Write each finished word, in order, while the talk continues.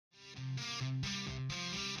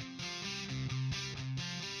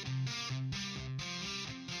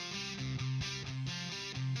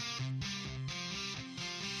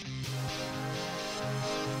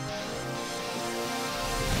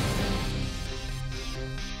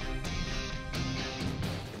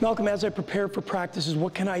Malcolm, as I prepare for practices,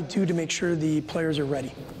 what can I do to make sure the players are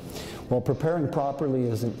ready? Well, preparing properly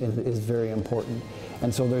is very important.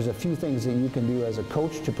 And so there's a few things that you can do as a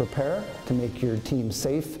coach to prepare to make your team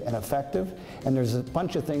safe and effective. And there's a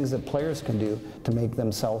bunch of things that players can do to make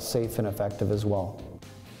themselves safe and effective as well.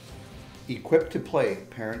 Equipped to play,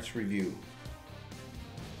 parents review.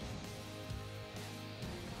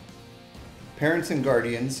 Parents and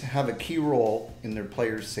guardians have a key role in their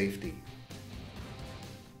players' safety.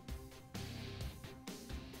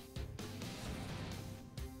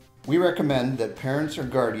 We recommend that parents or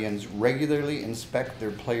guardians regularly inspect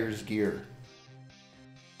their players' gear.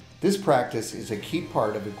 This practice is a key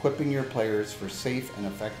part of equipping your players for safe and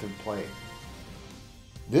effective play.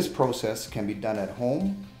 This process can be done at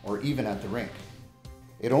home or even at the rink.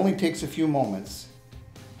 It only takes a few moments,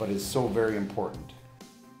 but is so very important.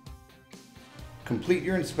 Complete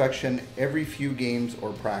your inspection every few games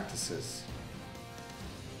or practices.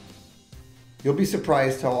 You'll be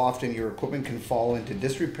surprised how often your equipment can fall into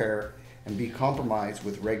disrepair and be compromised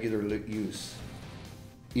with regular use.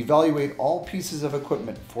 Evaluate all pieces of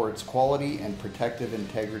equipment for its quality and protective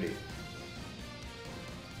integrity.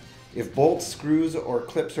 If bolts, screws, or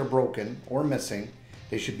clips are broken or missing,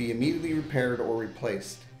 they should be immediately repaired or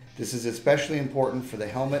replaced. This is especially important for the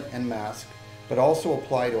helmet and mask, but also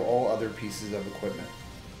apply to all other pieces of equipment.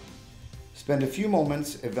 Spend a few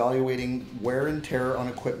moments evaluating wear and tear on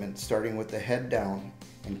equipment, starting with the head down,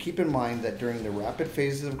 and keep in mind that during the rapid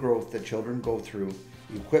phases of growth that children go through,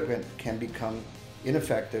 the equipment can become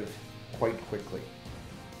ineffective quite quickly.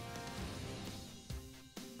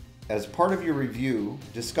 As part of your review,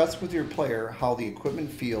 discuss with your player how the equipment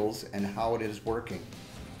feels and how it is working.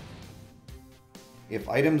 If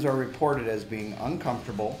items are reported as being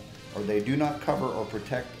uncomfortable or they do not cover or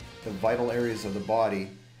protect the vital areas of the body,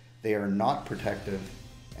 they are not protective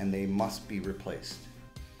and they must be replaced.